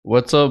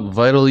What's up,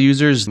 Vital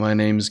users? My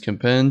name is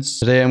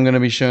Compence. Today I'm going to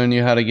be showing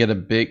you how to get a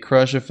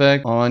Bitcrush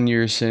effect on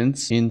your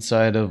synths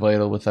inside of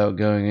Vital without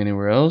going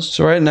anywhere else.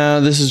 So right now,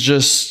 this is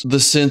just the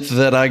synth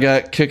that I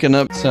got kicking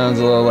up. Sounds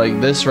a little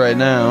like this right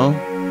now,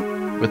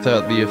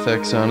 without the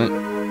effects on it.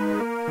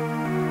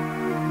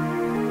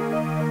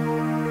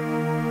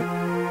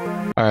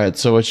 Alright,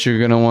 so what you're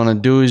going to want to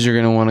do is you're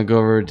going to want to go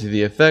over to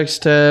the effects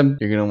tab.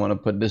 You're going to want to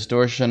put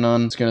distortion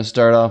on. It's going to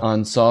start off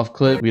on soft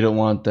clip. We don't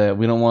want that.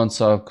 We don't want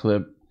soft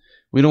clip.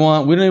 We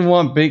don't even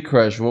want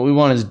Bitcrush. What we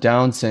want is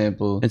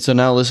downsample. And so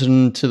now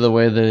listen to the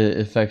way that it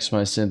affects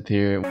my synth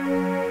here.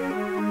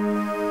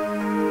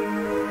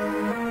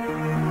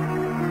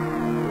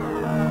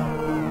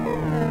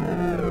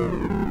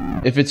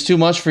 If it's too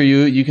much for you,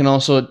 you can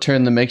also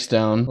turn the mix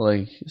down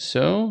like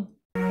so.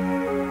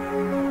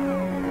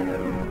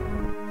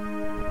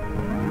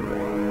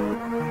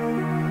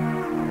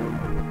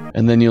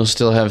 And then you'll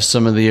still have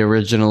some of the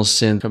original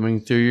synth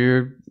coming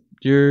through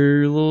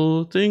your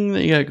little thing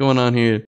that you got going on here.